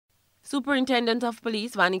Superintendent of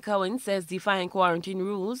Police Vanny Cohen says defying quarantine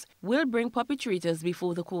rules will bring perpetrators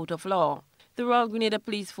before the court of law. The Royal Grenada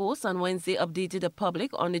Police Force on Wednesday updated the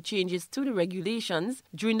public on the changes to the regulations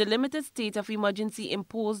during the limited state of emergency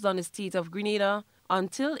imposed on the state of Grenada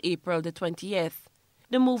until April the 20th.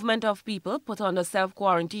 The movement of people put under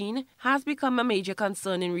self-quarantine has become a major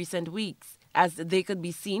concern in recent weeks, as they could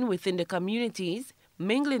be seen within the communities,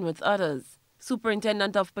 mingling with others.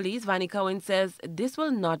 Superintendent of Police Vanny Cohen says this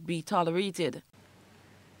will not be tolerated.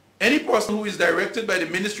 Any person who is directed by the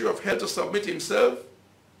Ministry of Health to submit himself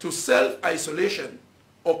to self-isolation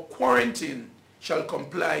or quarantine shall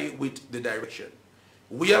comply with the direction.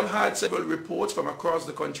 We have had several reports from across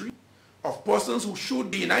the country of persons who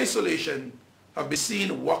should be in isolation have been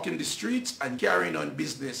seen walking the streets and carrying on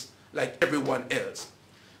business like everyone else.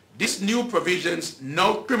 These new provisions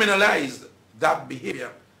now criminalize that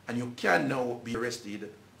behavior, and you can now be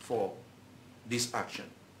arrested for this action.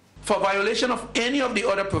 For violation of any of the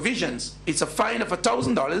other provisions, it's a fine of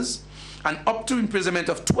 $1,000 and up to imprisonment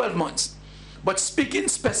of 12 months. But speaking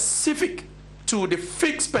specific to the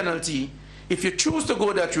fixed penalty, if you choose to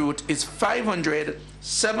go that route, it's $500,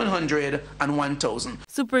 $700, and $1,000.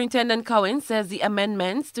 Superintendent Cohen says the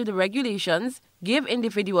amendments to the regulations give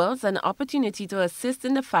individuals an opportunity to assist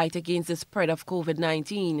in the fight against the spread of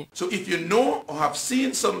COVID-19. So if you know or have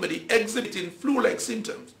seen somebody exhibiting flu-like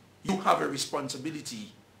symptoms, you have a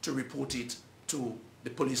responsibility to report it to the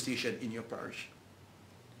police station in your parish.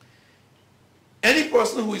 Any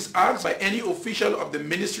person who is asked by any official of the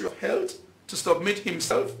Ministry of Health to submit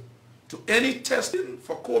himself to any testing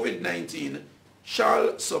for COVID-19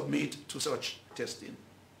 shall submit to such testing.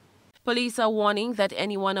 Police are warning that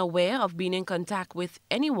anyone aware of being in contact with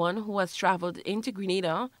anyone who has traveled into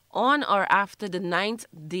Grenada on or after the 9th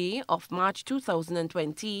day of March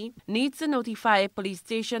 2020 needs to notify a police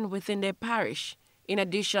station within their parish, in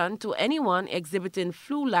addition to anyone exhibiting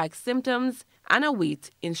flu-like symptoms, and await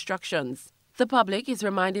instructions. The public is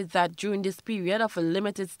reminded that during this period of a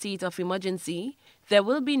limited state of emergency, there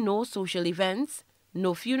will be no social events,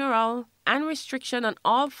 no funeral, and restriction on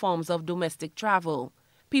all forms of domestic travel.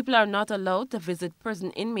 People are not allowed to visit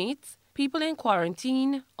prison inmates, people in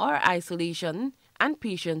quarantine or isolation, and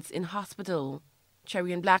patients in hospital.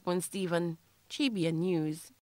 Cherry and Blackman Stephen, GBN News.